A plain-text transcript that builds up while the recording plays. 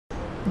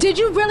Did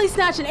you really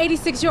snatch an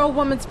 86-year-old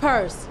woman's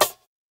purse?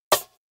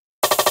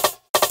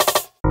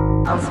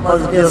 I'm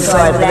supposed to feel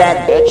sorry for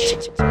that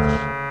bitch.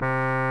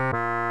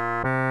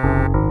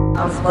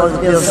 I'm supposed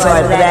to feel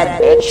sorry for that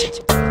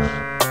bitch.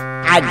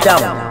 I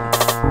don't.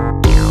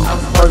 I'm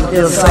supposed to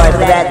feel sorry for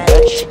that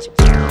bitch.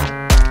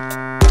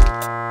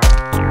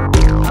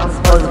 I'm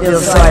supposed to feel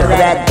sorry for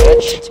that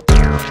bitch.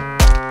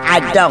 I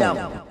don't.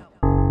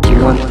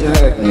 You want to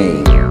hurt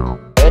me,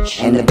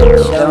 bitch, and the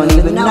bitch don't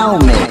even know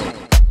me.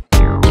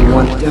 You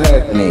want to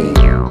hurt me,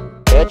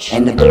 bitch,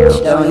 and the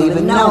bitch don't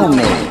even know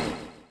me.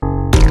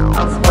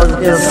 I'm supposed to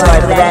feel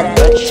sorry for that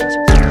bitch.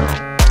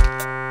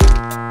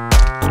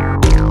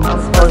 I'm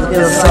supposed to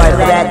feel sorry for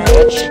that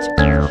bitch.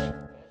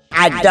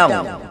 I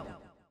don't.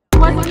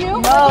 Wasn't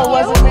you? No, it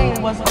wasn't me.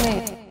 It wasn't me.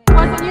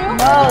 Wasn't you?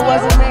 No, it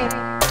wasn't me.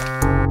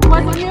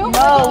 Wasn't you?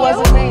 No, it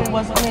wasn't me. It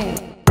wasn't me.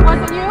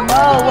 Wasn't you?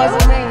 No, it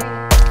wasn't me.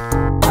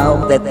 I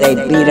hope that they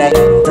beat her.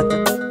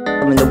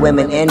 When the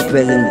women in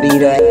prison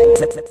beat her.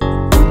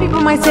 Some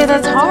people might say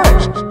that's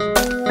harsh.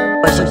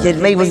 What she did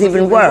to me was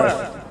even worse.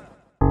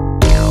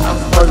 I'm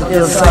supposed to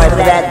feel sorry for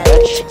that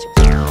bitch.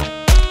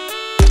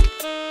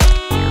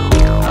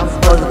 I'm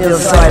supposed to feel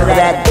sorry for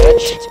that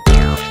bitch.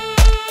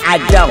 I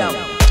don't.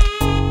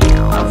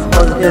 I'm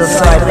supposed to feel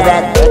sorry for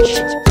that bitch.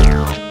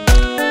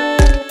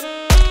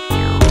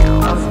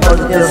 I'm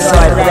supposed to feel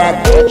sorry for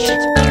that bitch.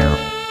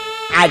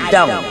 I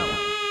don't.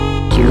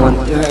 You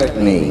want to hurt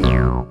me,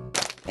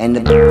 and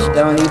the bitch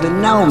don't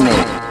even know me.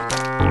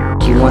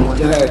 You want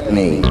to hurt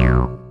me,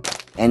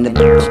 and the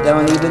bitch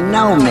don't even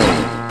know me.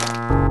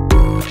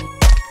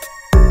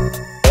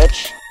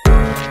 Bitch.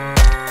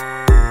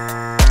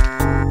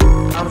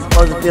 I'm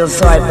supposed to feel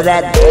sorry for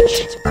that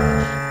bitch.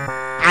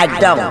 I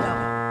don't.